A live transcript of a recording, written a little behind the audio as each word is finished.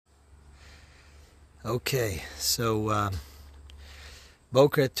Okay, so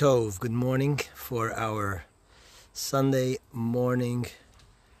Boker Tov, good morning for our Sunday morning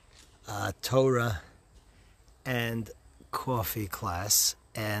Torah and coffee class.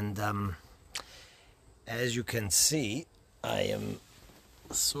 And as you can see, I am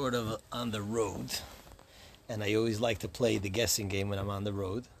sort of on the road, and I always like to play the guessing game when I'm on the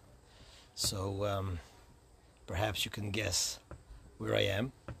road. So perhaps you can guess where I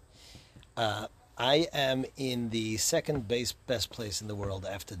am. I am in the second best place in the world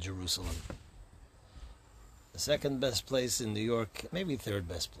after Jerusalem. The second best place in New York, maybe third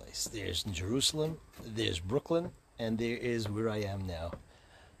best place. There's Jerusalem, there's Brooklyn, and there is where I am now.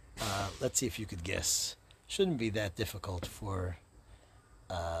 Let's see if you could guess. Shouldn't be that difficult for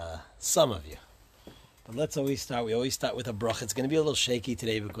some of you. But let's always start. We always start with a bracha. It's going to be a little shaky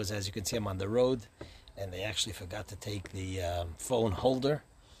today because, as you can see, I'm on the road, and they actually forgot to take the phone holder.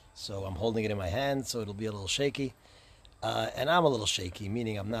 So I'm holding it in my hand, so it'll be a little shaky. And I'm a little shaky,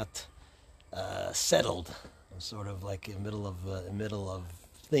 meaning I'm not settled. I'm sort of like in the middle of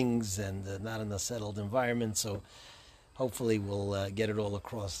things and not in a settled environment. So hopefully we'll get it all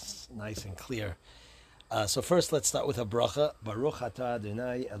across nice and clear. So first, let's start with a bracha. Baruch atah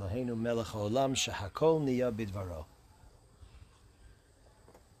Adonai Eloheinu melech haolam shehakol niya bidvaro.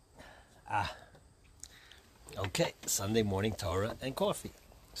 Okay, Sunday morning Torah and coffee.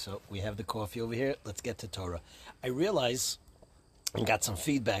 So we have the coffee over here. Let's get to Torah. I realize, and got some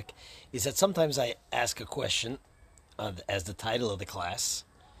feedback, is that sometimes I ask a question as the title of the class,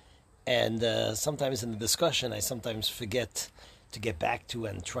 and sometimes in the discussion I sometimes forget to get back to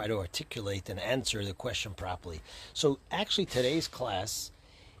and try to articulate and answer the question properly. So actually today's class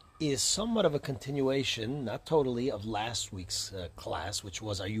is somewhat of a continuation, not totally, of last week's class, which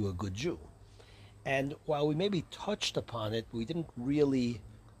was Are You a Good Jew? And while we maybe touched upon it, we didn't really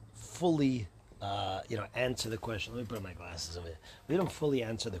fully answer the question. Let me put on my glasses over here. We didn't fully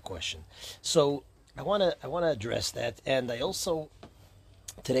answer the question. So I want to address that. And I also,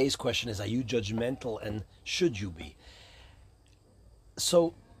 today's question is, are you judgmental and should you be?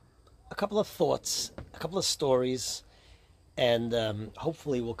 So a couple of thoughts, a couple of stories, and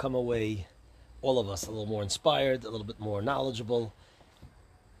hopefully we'll come away, all of us, a little more inspired, a little bit more knowledgeable,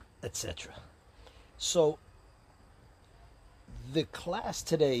 etc. So the class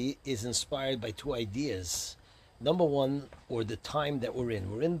today is inspired by two ideas. Number one, or the time that we're in.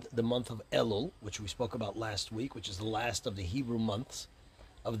 We're in the month of Elul, which we spoke about last week, which is the last of the Hebrew months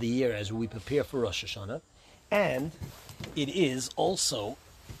of the year as we prepare for Rosh Hashanah. And it is also,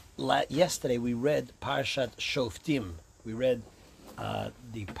 yesterday we read Parshat Shoftim. We read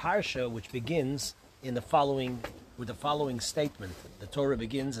the Parsha, which begins with the following statement. The Torah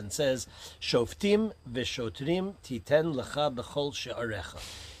begins and says, Shoftim v'shotrim titen lecha b'chol she'arecha.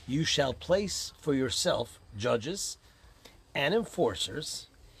 You shall place for yourself judges and enforcers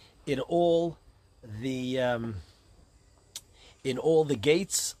in all the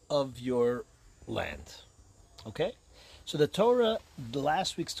gates of your land. Okay? So the Torah, the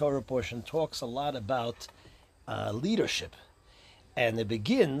last week's Torah portion, talks a lot about leadership. And it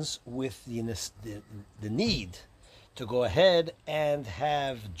begins with the need to go ahead and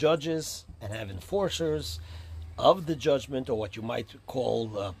have judges and have enforcers of the judgment, or what you might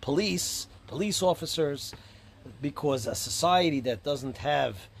call police officers, because a society that doesn't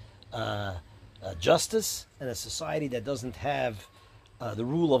have justice and a society that doesn't have the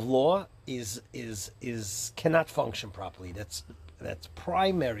rule of law cannot function properly. That's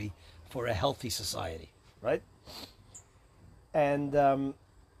primary for a healthy society, right? And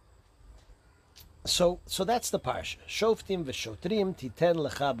so that's the parsha. Shoftim v'shotrim titen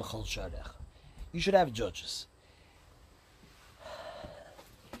lecha b'chol she'arecha. You should have judges.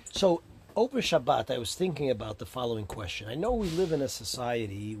 So over Shabbat, I was thinking about the following question. I know we live in a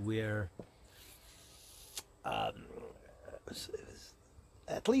society where at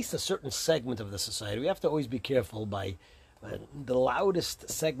least a certain segment of the society, we have to always be careful by the loudest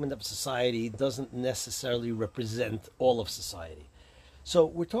segment of society doesn't necessarily represent all of society. So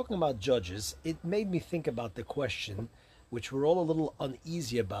we're talking about judges. It made me think about the question, which we're all a little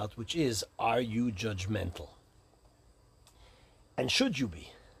uneasy about, which is, are you judgmental? And should you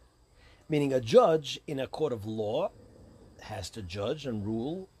be? Meaning a judge in a court of law has to judge and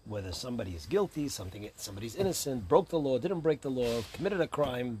rule whether somebody is guilty, somebody's innocent, broke the law, didn't break the law, committed a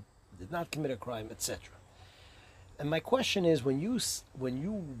crime, did not commit a crime, etc. And my question is, when you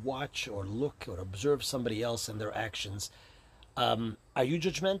watch or look or observe somebody else and their actions, are you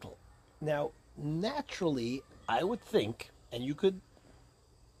judgmental? Now, naturally, I would think, and you could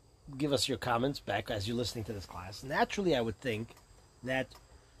give us your comments back as you're listening to this class, naturally I would think that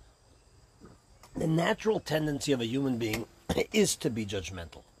The natural tendency of a human being is to be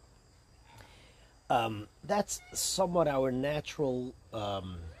judgmental. That's somewhat our natural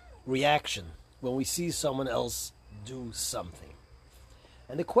reaction when we see someone else do something.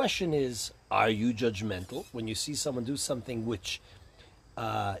 And the question is, are you judgmental when you see someone do something which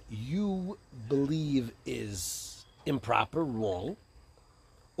you believe is improper, wrong,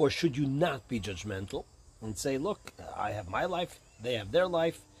 or should you not be judgmental and say, look, I have my life, they have their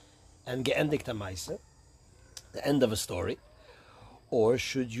life, and geendigt amaisa, the end of a story? Or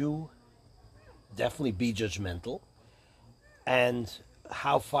should you definitely be judgmental? And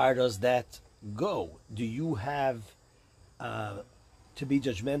how far does that go? Do you have to be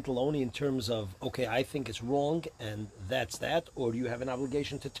judgmental only in terms of, okay, I think it's wrong and that's that, or do you have an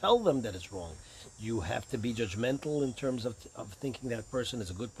obligation to tell them that it's wrong? You have to be judgmental in terms of thinking that person is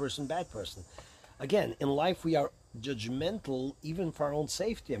a good person, bad person. Again, in life we are judgmental even for our own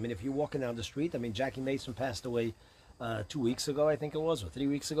safety. I mean, if you're walking down the street, I mean, Jackie Mason passed away 2 weeks ago, I think it was, or 3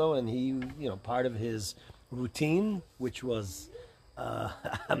 weeks ago, and he, part of his routine, which was,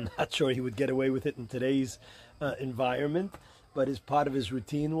 I'm not sure he would get away with it in today's environment, but as part of his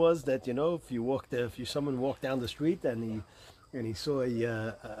routine was that, if someone walked down the street and he saw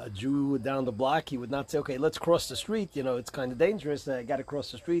a Jew down the block, he would not say, okay, let's cross the street. It's kind of dangerous. I got to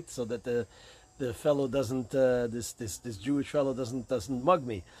cross the street so that the fellow doesn't, this Jewish fellow doesn't mug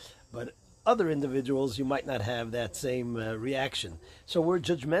me. But other individuals, you might not have that same reaction. So we're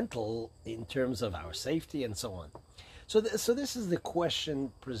judgmental in terms of our safety and so on. So this is the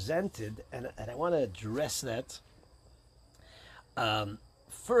question presented, and I want to address that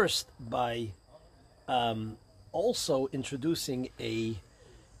first by also introducing a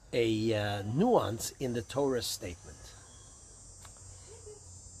nuance in the Torah statement.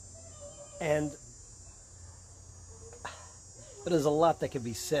 And there's a lot that can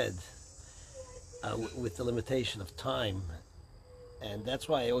be said with the limitation of time. And that's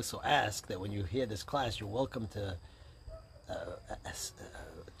why I also ask that when you hear this class, you're welcome to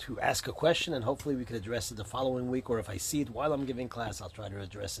ask a question, and hopefully we can address it the following week, or if I see it while I'm giving class, I'll try to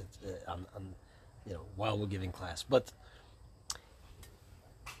address it while we're giving class. But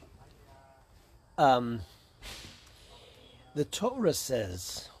the Torah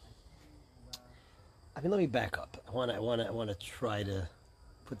says, let me back up. I want to try to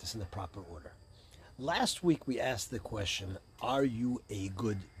put this in the proper order. Last week we asked the question, are you a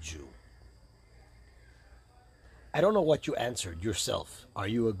good Jew? I don't know what you answered yourself. Are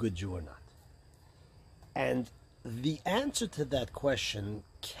you a good Jew or not? And the answer to that question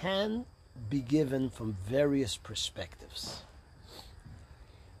can be given from various perspectives.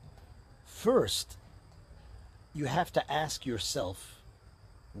 First, you have to ask yourself,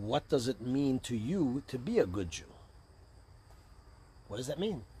 what does it mean to you to be a good Jew? What does that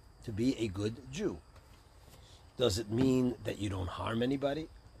mean, to be a good Jew? Does it mean that you don't harm anybody?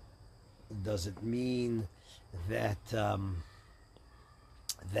 Does it mean that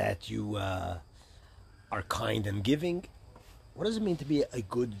you are kind and giving? What does it mean to be a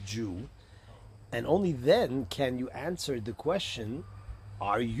good Jew? And only then can you answer the question: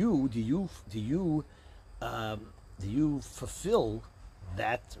 do you fulfill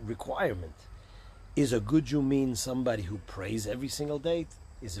that requirement? Is a good Jew mean somebody who prays every single day?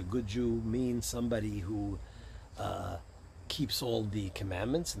 Is a good Jew mean somebody who keeps all the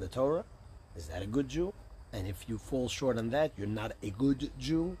commandments in the Torah? Is that a good Jew? And if you fall short on that, you're not a good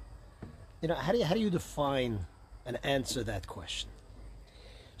Jew. How do you define and answer that question?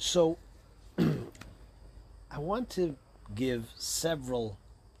 So I want to give several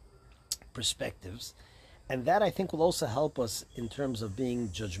perspectives, and that I think will also help us in terms of being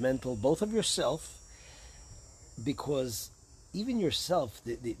judgmental, both of yourself, because even yourself,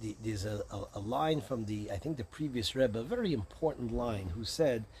 there's a line from I think the previous Rebbe, a very important line, who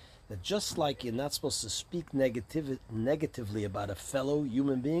said that just like you're not supposed to speak negatively about a fellow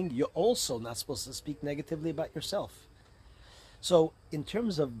human being, you're also not supposed to speak negatively about yourself. So in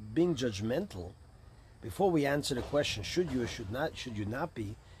terms of being judgmental, before we answer the question, should you or should you not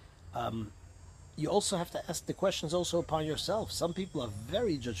be, you also have to ask the questions also upon yourself. Some people are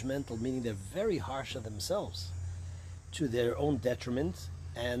very judgmental, meaning they're very harsh on themselves to their own detriment,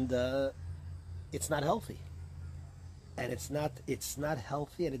 and it's not healthy. And it's not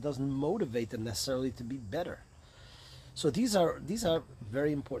healthy, and it doesn't motivate them necessarily to be better. So these are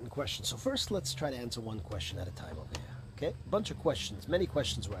very important questions. So first, let's try to answer one question at a time over here. Okay, a bunch of questions, many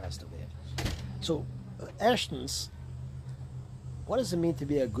questions were asked over here. So, Ashtons, what does it mean to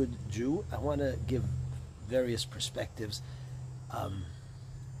be a good Jew? I want to give various perspectives, and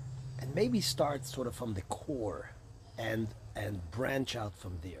maybe start sort of from the core and branch out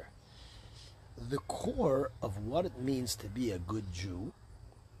from there. the core of what it means to be a good Jew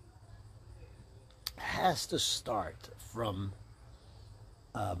has to start from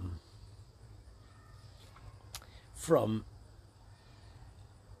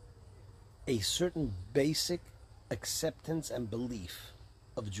a certain basic acceptance and belief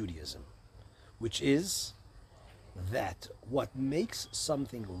of Judaism, which is that what makes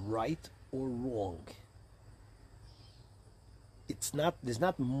something right or wrong, there's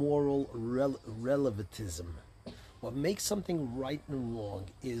not moral relativism. What makes something right and wrong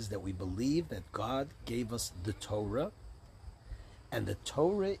is that we believe that God gave us the Torah, and the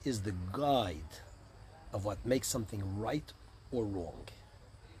Torah is the guide of what makes something right or wrong.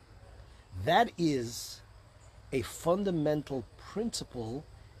 That is a fundamental principle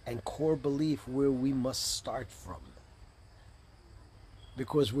and core belief where we must start from.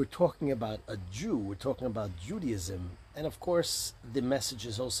 Because we're talking about a Jew, we're talking about Judaism, and of course the message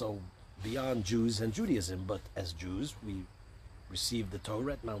is also beyond Jews and Judaism, but as Jews we receive the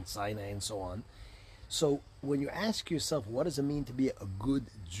Torah at Mount Sinai and so on. So when you ask yourself what does it mean to be a good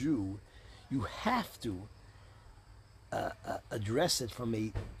Jew, you have to address it from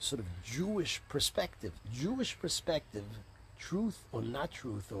a sort of Jewish perspective. Jewish perspective, truth or not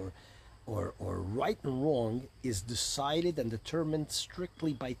truth, or right and wrong, is decided and determined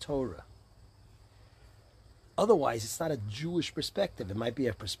strictly by Torah. Otherwise, it's not a Jewish perspective. It might be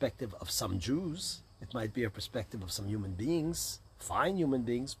a perspective of some Jews. It might be a perspective of some human beings, fine human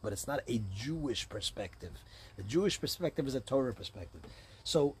beings, but it's not a Jewish perspective. The Jewish perspective is a Torah perspective.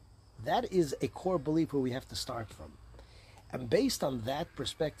 So that is a core belief where we have to start from. And based on that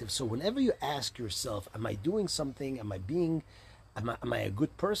perspective, so whenever you ask yourself, am I doing something? Am I a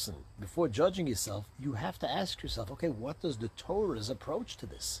good person? Before judging yourself, you have to ask yourself, okay, what does the Torah's approach to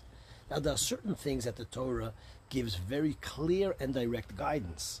this? Now, there are certain things that the Torah gives very clear and direct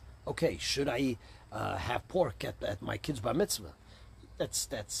guidance. Okay, should I have pork at my kid's bar mitzvah?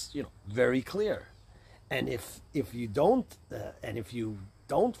 That's very clear. And if you don't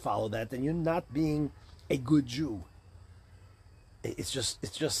follow that, then you're not being a good Jew. It's just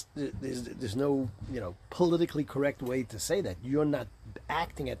there's no politically correct way to say that. You're not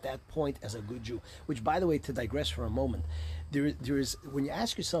acting at that point as a good Jew. Which, by the way, to digress for a moment, there is when you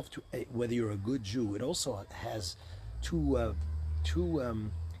ask yourself whether you're a good Jew, it also has two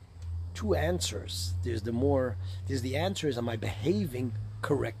answers. There's the answer is, am I behaving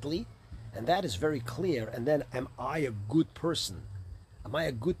correctly, and that is very clear. And then, am I a good person? Am I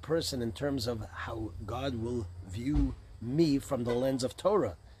a good person in terms of how God will view me from the lens of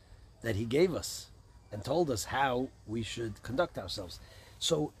Torah that he gave us and told us how we should conduct ourselves?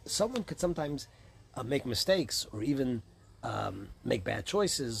 So someone could sometimes make mistakes, or even make bad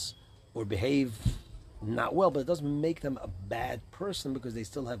choices, or behave not well, but it doesn't make them a bad person, because they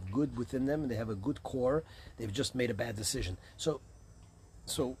still have good within them and they have a good core. They've just made a bad decision. So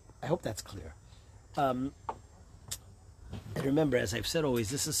I hope that's clear. And remember, as I've said always,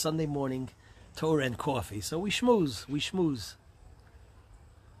 this is Sunday morning Torah and coffee, so we schmooze.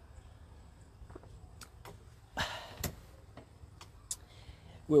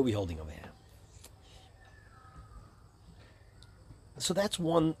 Where are we holding over here? So that's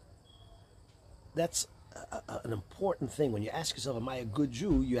an important thing. When you ask yourself, am I a good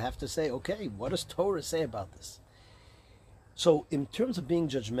Jew, you have to say, okay, what does Torah say about this? So in terms of being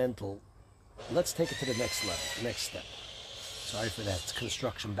judgmental, let's take it to the next level, next step. Sorry for that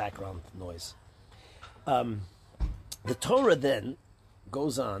construction background noise. The Torah then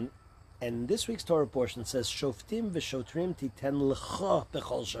goes on, and this week's Torah portion says, Shoftim v'shotrim titen lecha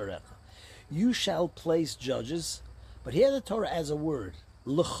b'chol sharecha. You shall place judges, but here the Torah adds a word,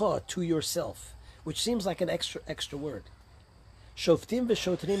 lecha, to yourself, which seems like an extra word. Shoftim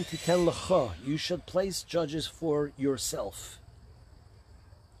v'shotrim titen lecha. You should place judges for yourself.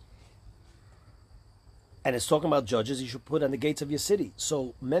 And it's talking about judges you should put on the gates of your city.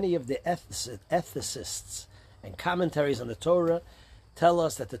 So many of the ethicists and commentaries on the Torah tell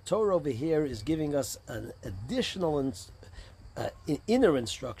us that the Torah over here is giving us an additional inner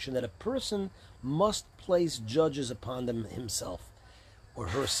instruction that a person must place judges upon them himself or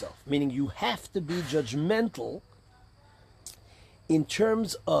herself. Meaning you have to be judgmental in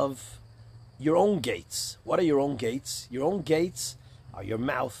terms of your own gates. What are your own gates? Your own gates are your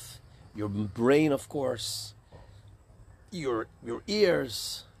mouth, your brain, of course, your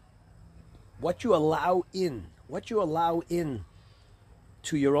ears, what you allow in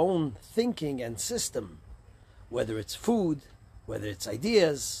to your own thinking and system, whether it's food, whether it's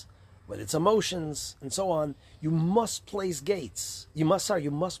ideas, whether it's emotions, and so on. You must place gates. You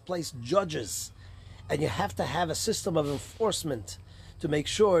must place judges, and you have to have a system of enforcement to make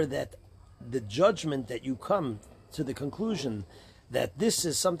sure that the judgment that you come to the conclusion that this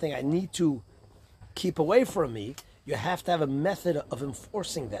is something I need to keep away from me, you have to have a method of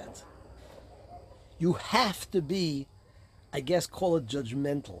enforcing that. You have to be, I guess, call it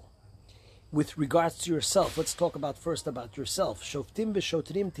judgmental with regards to yourself. Let's talk first about yourself. Shoftim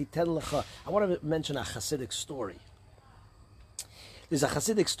v'shotrim titen lecha. I want to mention a Hasidic story. There's a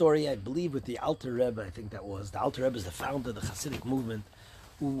Hasidic story, I believe, with the Alter Rebbe. I think that was. The Alter Rebbe is the founder of the Hasidic movement.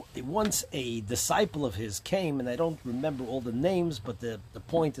 Who once a disciple of his came, and I don't remember all the names, but the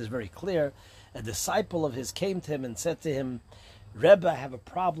point is very clear. A disciple of his came to him and said to him, Rebbe, I have a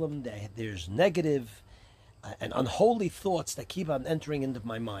problem. There's negative and unholy thoughts that keep on entering into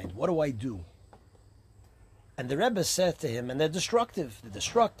my mind. What do I do? And the Rebbe said to him, and they're destructive,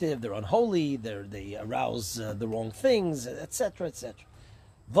 they're unholy, they arouse the wrong things, etc., etc.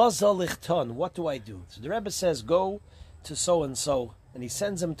 Vazalichton, what do I do? So the Rebbe says, go to so-and-so, and he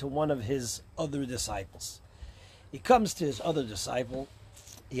sends him to one of his other disciples. He comes to his other disciple,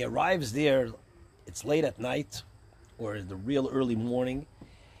 he arrives there, it's late at night, or the real early morning,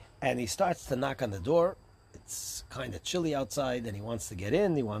 and he starts to knock on the door. It's kind of chilly outside, and he wants to get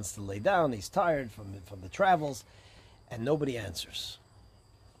in, he wants to lay down, he's tired from the travels, and nobody answers.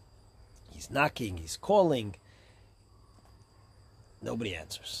 He's knocking, he's calling, nobody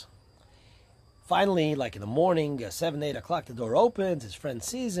answers. Finally, like in the morning, 7, 8 o'clock, the door opens, his friend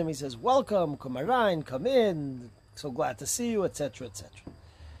sees him, he says, welcome, come around, come in, so glad to see you, etc., etc.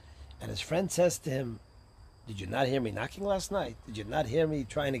 And his friend says to him, did you not hear me knocking last night? Did you not hear me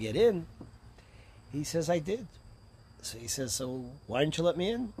trying to get in? He says, I did. So he says, so why didn't you let me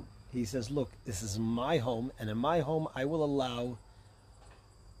in? He says, look, this is my home, and in my home I will allow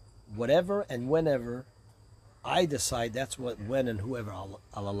whatever and whenever I decide that's when and whoever I'll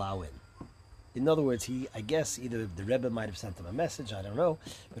allow in. In other words, I guess either the Rebbe might have sent him a message, I don't know,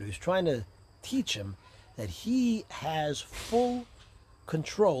 but he was trying to teach him that he has full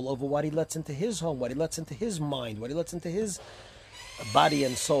control over what he lets into his home, what he lets into his mind, what he lets into his body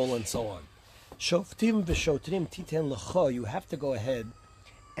and soul, and so on. Shoftim v'shotrim titen lecha. You have to go ahead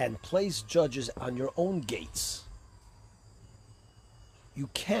and place judges on your own gates. You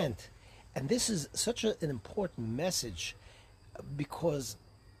can't. And this is such an important message because,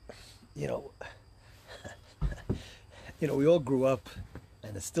 we all grew up,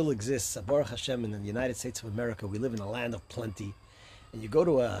 and it still exists, Baruch Hashem, in the United States of America. We live in a land of plenty. And you go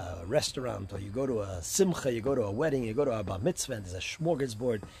to a restaurant, or you go to a simcha, you go to a wedding, you go to a bar mitzvah, and there's a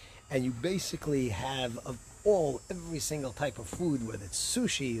smorgasbord, and you basically have every single type of food, whether it's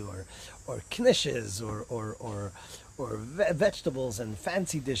sushi or knishes or vegetables and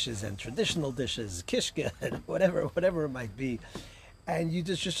fancy dishes and traditional dishes, kishka and whatever it might be, and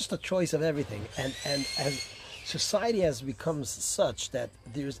just a choice of everything. And as society has become such that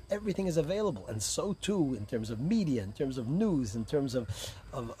everything is available, and so too in terms of media, in terms of news, in terms of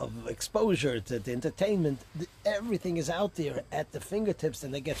exposure to entertainment, everything is out there at the fingertips,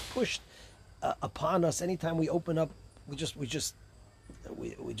 and it gets pushed upon us anytime we open up. We just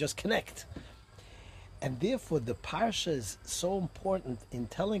connect, and therefore the parsha is so important in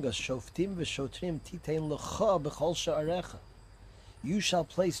telling us shoftim v'shotrim titein lecha b'chol sha'arecha. You shall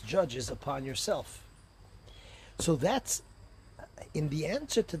place judges upon yourself. So that's, in the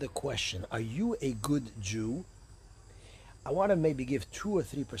answer to the question, are you a good Jew? I want to maybe give 2 or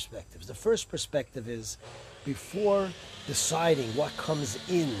 3 perspectives. The first perspective is, before deciding what comes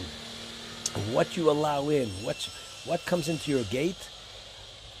in, what you allow in, what comes into your gate,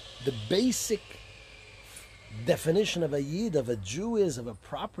 the basic definition of a Yid, of a Jew of a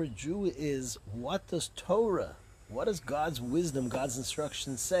proper Jew is, what does Torah, what does God's wisdom, God's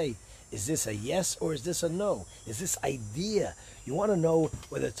instruction say? Is this a yes or is this a no? Is this idea? You want to know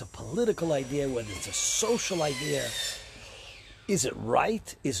whether it's a political idea, whether it's a social idea. Is it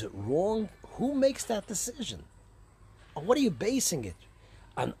right? Is it wrong? Who makes that decision? On what are you basing it?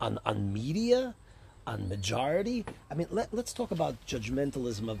 On media? On majority? I mean, let's talk about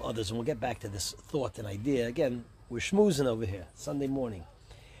judgmentalism of others, and we'll get back to this thought and idea. Again, we're schmoozing over here, Sunday morning.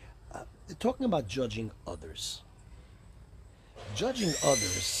 Talking about judging others. Judging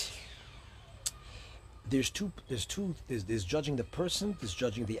others, there's judging the person, there's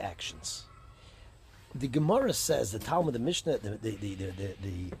judging the actions. The Gemara says, the Talmud, the Mishnah,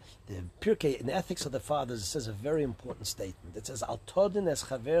 the Pirkei, in the Ethics of the Fathers, it says a very important statement. It says, Al todin es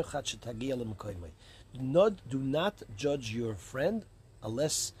chaver chat shetagia lemkoymei. Do not judge your friend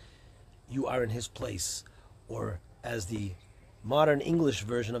unless you are in his place. Or, as the modern English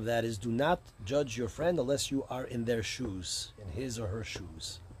version of that is, do not judge your friend unless you are in their shoes, in his or her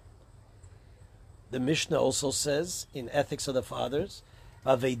shoes. The Mishnah also says, in Ethics of the Fathers,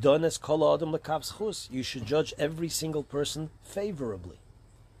 Aveidones kol adam lekav zchus. You should judge every single person favorably.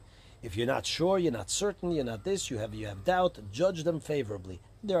 If you're not sure, you're not certain, you're not this, you have doubt, judge them favorably.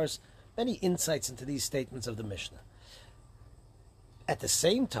 There are many insights into these statements of the Mishnah. At the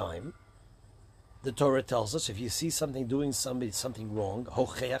same time, the Torah tells us if you see something doing something wrong,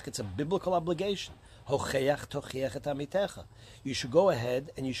 hocheach, it's a biblical obligation. Hocheach tochiach et amitecha. You should go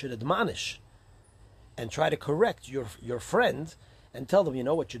ahead and you should admonish and try to correct your friend and tell them, you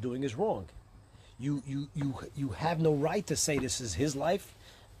know, what you're doing is wrong. You have no right to say this is his life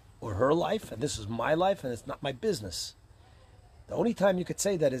or her life and this is my life and it's not my business. The only time you could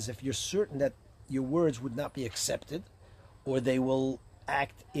say that is if you're certain that your words would not be accepted or they will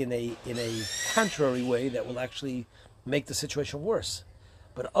act in a contrary way that will actually make the situation worse.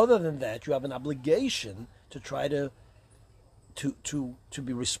 But other than that, you have an obligation to try to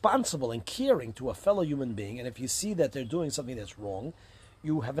be responsible and caring to a fellow human being. And if you see that they're doing something that's wrong,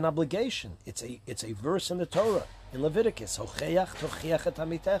 you have an obligation. It's a verse in the Torah, in Leviticus. Hocheach tochiach et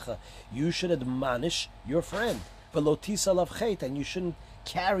amitecha. You should admonish your friend. V'lo tisa lav chet, and you shouldn't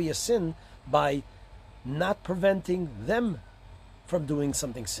carry a sin by not preventing them from doing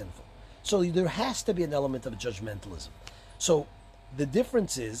something sinful. So there has to be an element of judgmentalism. So the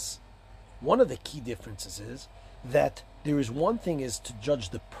difference is, one of the key differences is that there is one thing is to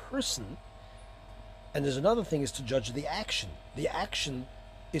judge the person, and there's another thing is to judge the action. The action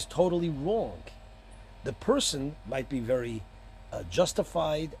is totally wrong. The person might be very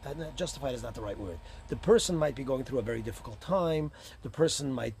justified. Justified is not the right word. The person might be going through a very difficult time. The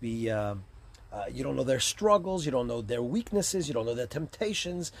person might be you don't know their struggles, you don't know their weaknesses, you don't know their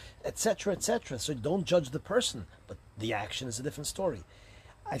temptations, etc., etc. So don't judge the person, but the action is a different story.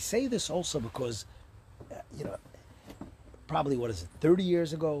 I say this also because, probably, 30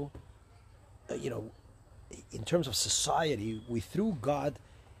 years ago, in terms of society, we threw God...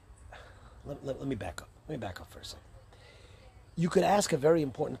 Let me back up. Let me back up for a second. You could ask a very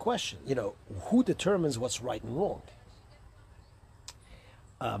important question. Who determines what's right and wrong?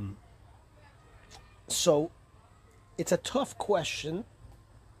 So, it's a tough question,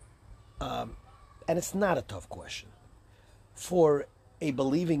 and it's not a tough question. For a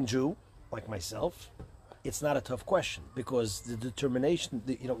believing Jew like myself, it's not a tough question because the determination,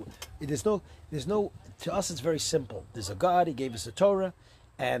 there's no. To us, it's very simple. There's a God. He gave us a Torah,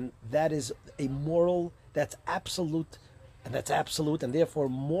 and that is a moral that's absolute, and therefore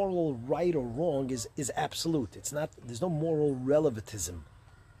moral right or wrong is absolute. It's not. There's no moral relativism.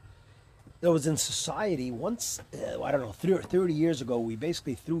 There was in society once, 30 years ago, we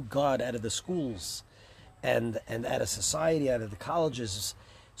basically threw God out of the schools and out of society, out of the colleges.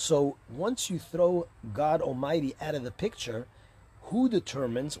 So once you throw God Almighty out of the picture, who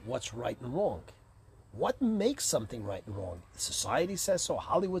determines what's right and wrong? What makes something right and wrong? Society says so,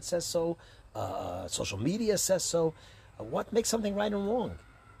 Hollywood says so, social media says so. What makes something right and wrong?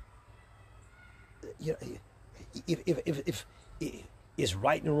 If is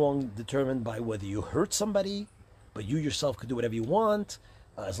right and wrong determined by whether you hurt somebody, but you yourself could do whatever you want,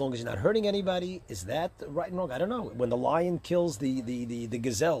 as long as you're not hurting anybody? Is that right and wrong? I don't know. When the lion kills the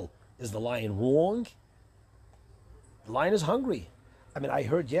gazelle, is the lion wrong? The lion is hungry. I mean, I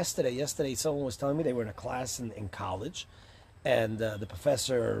heard yesterday someone was telling me they were in a class in college, and the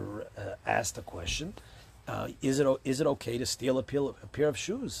professor asked a question, is it okay to steal a pair of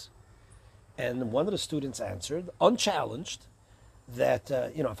shoes? And one of the students answered, unchallenged, that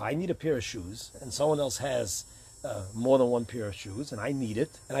if I need a pair of shoes and someone else has more than one pair of shoes and I need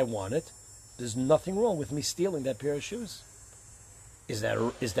it and I want it, there's nothing wrong with me stealing that pair of shoes. Is that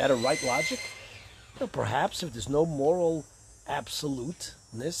a right logic? Perhaps if there's no moral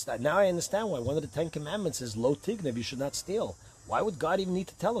absoluteness, now I understand why one of the 10 Commandments is lo tignev, you should not steal. Why would God even need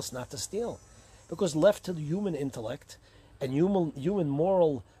to tell us not to steal? Because left to the human intellect and human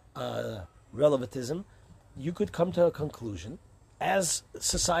moral relativism, you could come to a conclusion, as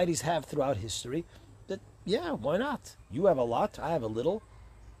societies have throughout history, that, yeah, why not? You have a lot, I have a little.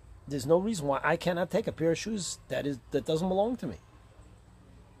 There's no reason why I cannot take a pair of shoes that doesn't belong to me.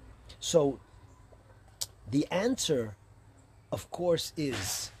 So, the answer, of course,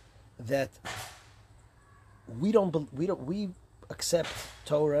 is that we accept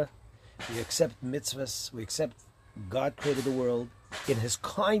Torah, we accept mitzvahs, we accept God created the world. In His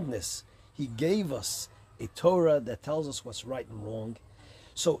kindness, He gave us a Torah that tells us what's right and wrong.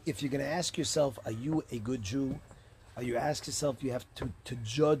 So if you're going to ask yourself, are you a good Jew? Or you ask yourself, you have to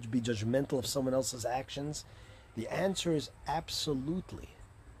be judgmental of someone else's actions? The answer is absolutely.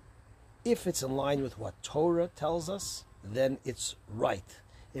 If it's in line with what Torah tells us, then it's right.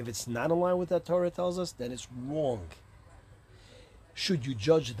 If it's not in line with what Torah tells us, then it's wrong. Should you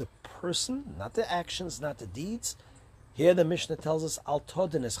judge the person, not the actions, not the deeds? Here the Mishnah tells us, Al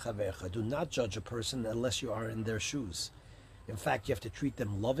todin es chavercha, do not judge a person unless you are in their shoes. In fact, you have to treat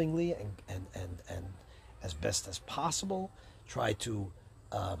them lovingly and as best as possible. Try to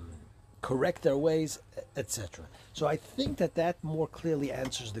correct their ways, etc. So I think that more clearly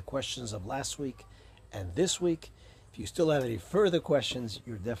answers the questions of last week and this week. If you still have any further questions,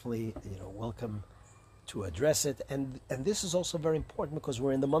 you're definitely welcome to address it. And this is also very important because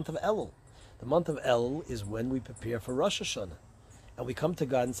we're in the month of Elul. The month of Elul is when we prepare for Rosh Hashanah, and we come to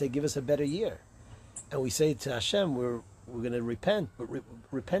God and say, "Give us a better year." And we say to Hashem, "We're going to repent." But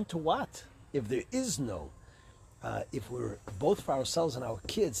repent to what? If there is no, if we're both for ourselves and our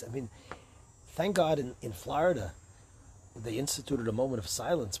kids. I mean, thank God in Florida, they instituted a moment of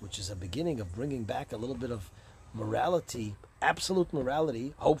silence, which is a beginning of bringing back a little bit of morality, absolute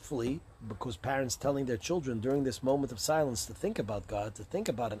morality, hopefully, because parents telling their children during this moment of silence to think about God, to think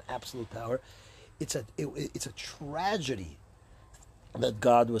about an absolute power. It's a tragedy that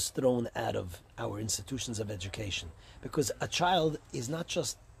God was thrown out of our institutions of education, because a child is not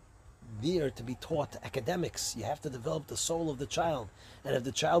just there to be taught academics. You have to develop the soul of the child, and if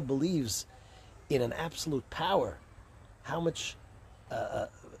the child believes in an absolute power, how much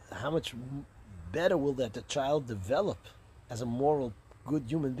better will that the child develop as a moral, good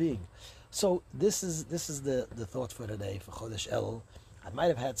human being? So this is the thought for today, for Chodesh Elul. I might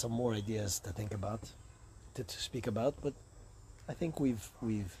have had some more ideas to think about, to speak about, but I think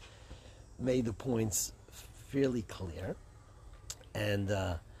we've made the points fairly clear, and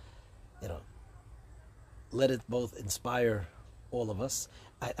let it both inspire all of us.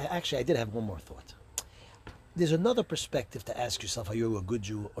 I did have one more thought. There's another perspective to ask yourself: are you a good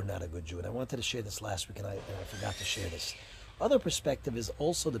Jew or not a good Jew? And I wanted to share this last week, and I forgot to share this. Other perspective is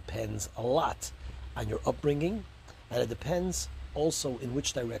also depends a lot on your upbringing, and it depends also in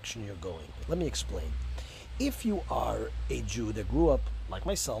which direction you're going. Let me explain. If you are a Jew that grew up, like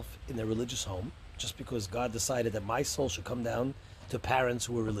myself, in a religious home, just because God decided that my soul should come down to parents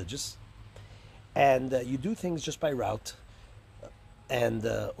who were religious, and you do things just by route, and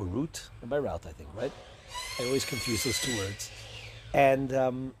or route, and by route, I think, right? I always confuse those two words.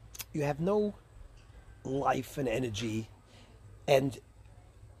 And you have no life and energy, and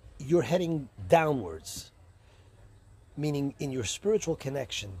you're heading downwards, meaning in your spiritual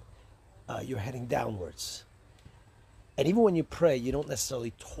connection, you're heading downwards. And even when you pray, you don't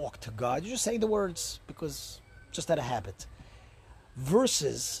necessarily talk to God. You're just saying the words because just out of habit.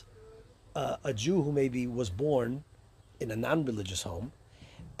 Versus a Jew who maybe was born in a non-religious home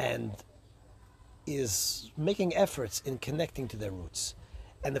and is making efforts in connecting to their roots.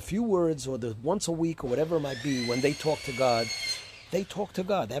 And the few words, or the once a week, or whatever it might be, when they talk to God, they talk to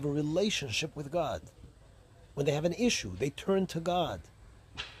God. They have a relationship with God. When they have an issue, they turn to God.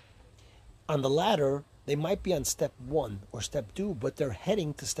 On the latter, they might be on step 1 or step 2, but they're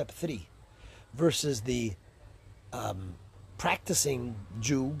heading to step 3. Versus the practicing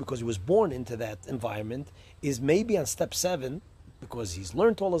Jew, because he was born into that environment, is maybe on step 7, because he's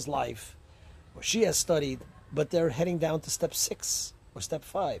learned all his life, or she has studied, but they're heading down to step 6 or step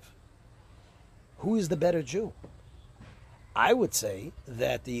 5. Who is the better Jew? I would say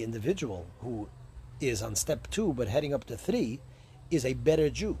that the individual who is on step 2 but heading up to 3 is a better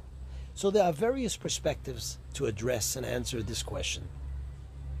Jew. So there are various perspectives to address and answer this question.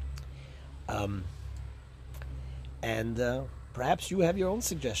 Perhaps you have your own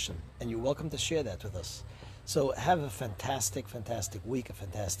suggestion, and you're welcome to share that with us. So have a fantastic, fantastic week, a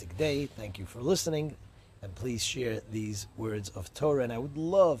fantastic day. Thank you for listening, and please share these words of Torah, and I would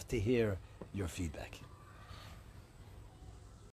love to hear your feedback.